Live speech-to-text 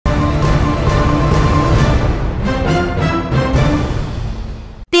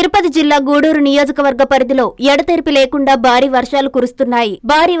తిరుపతి జిల్లా గూడూరు నియోజకవర్గ పరిధిలో ఎడతెరిపి లేకుండా భారీ వర్షాలు కురుస్తున్నాయి.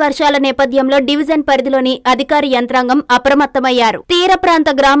 భారీ వర్షాల నేపథ్యంలో డివిజన్ పరిధిలోని అధికార యంత్రాంగం అప్రమత్తమయ్యారు. తీర ప్రాంత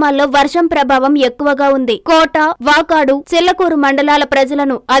గ్రామాల్లో వర్షం ప్రభావం ఎక్కువగా ఉంది. కోట, వాకాడు, చిల్లకూరు మండలాల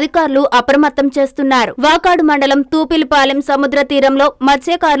ప్రజలను అధికారులు అప్రమత్తం చేస్తున్నారు. వాకాడు మండలం తూపిలిపాలెం సముద్ర తీరంలో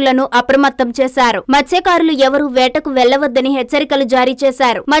మత్స్యకారులను అప్రమత్తం చేశారు. మత్స్యకారులు ఎవరూ వేటకు వెళ్లవద్దని హెచ్చరికలు జారీ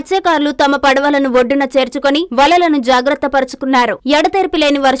చేశారు. మత్స్యకారులు తమ పడవలను ఒడ్డున చేర్చుకుని వలలను జాగ్రత్త పరుచుకున్నారు. ఎడతెరిపి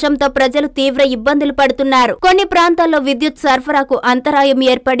లేని వర్షంతో ప్రజలు తీవ్ర ఇబ్బందులు పడుతున్నారు. కొన్ని ప్రాంతాల్లో విద్యుత్ సరఫరాకు అంతరాయం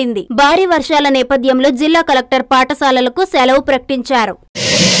ఏర్పడింది. భారీ వర్షాల నేపథ్యంలో జిల్లా కలెక్టర్ పాఠశాలలకు సెలవు ప్రకటించారు.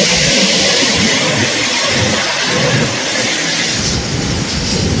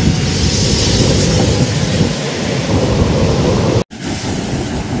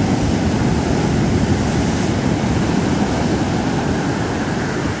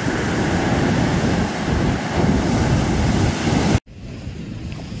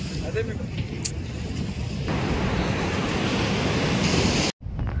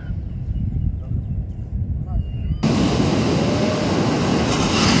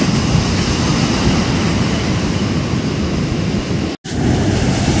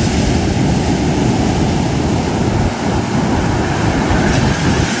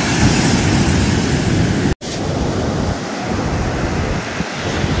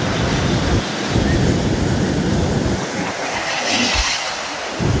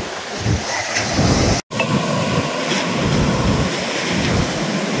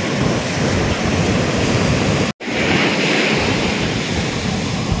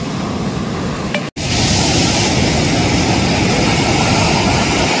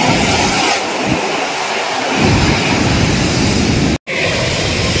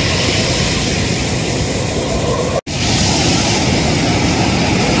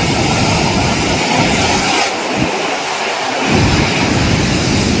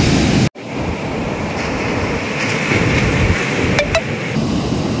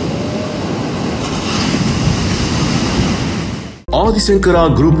 Adi Shankara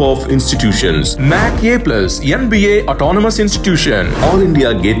Group of Institutions, MAC A+, NBA Autonomous Institution, All India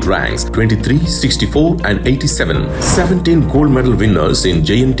Gate Ranks 23, 64 and 87, 17 gold medal winners in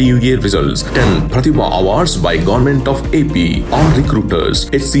JNTUA results, 10 Pratibha Awards by Government of AP, all recruiters,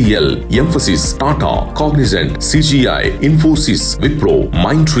 HCL, Emphasis, Tata, Cognizant, CGI, Infosys, Wipro,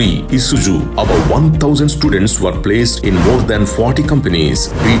 Mindtree, Isuzu. About 1,000 students were placed in more than 40 companies.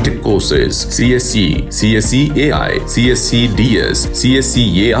 BTech courses, CSE, CSE AI, CSE DS, CSE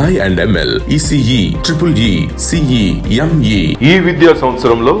AI and ML, ECE, EEE, CE, ME. ఈ విద్యా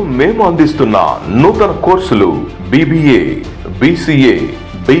సంవత్సరంలో మేము అందిస్తున్న నూతన కోర్సులు BBA, BCA,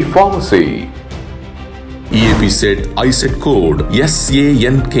 B Pharmacy. EAP set ISET code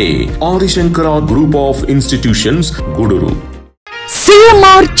SANK. Adi Shankara Group of Institutions, Guduru.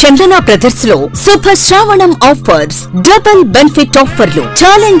 CMR Chandana brothers లో శుభ శ్రావణం ఆఫర్స్, డబుల్ బెనిఫిట్ ఆఫర్లు,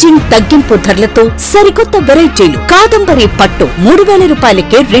 ఛాలెంజింగ్ తగ్గింపు ధరలతో సరికొత్త వెరైటీలు. కాదంబరి పట్టు 3,000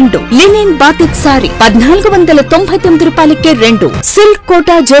 రూపాయలకే 2, లినిన్ బాటిక్ సారీ 1,499 రూపాయలకే 2, సిల్క్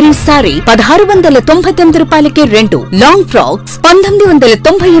కోటా జరీ సారీ 1,699 రూపాయలకే 2, లాంగ్ ఫ్రాక్స్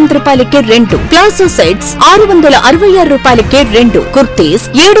 1,998 రూపాయలకే 2, ప్లాజో సెట్స్ 666 రూపాయలకే 2, కుర్తీస్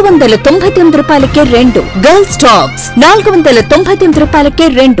 799 రూపాయలకే 2, గర్ల్స్ టాప్స్ 499 రూపాయలకే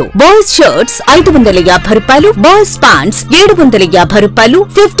 2, బాయ్స్ షర్ట్స్ 550 రూపాయలు, బాయ్స్ ప్యాంట్స్ 750 రూపాయలు,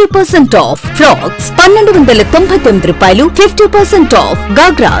 50% ఆఫ్, ఫ్రాక్స్ 1,299 రూపాయలు, 50% ఆఫ్,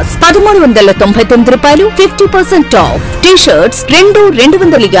 గాగ్రాస్ 1,399 రూపాయలు, 50% ఆఫ్, టీ షర్ట్స్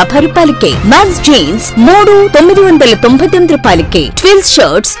 2,250 రూపాయలకే, మ్యాన్స్ జీన్స్ 3,999 రూపాయలకే, ట్విల్స్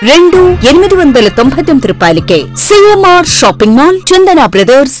షర్ట్స్ 2,899 రూపాయలకే. CMR షాపింగ్ మాల్, చందన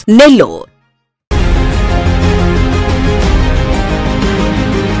బ్రదర్స్, నెల్లూరు.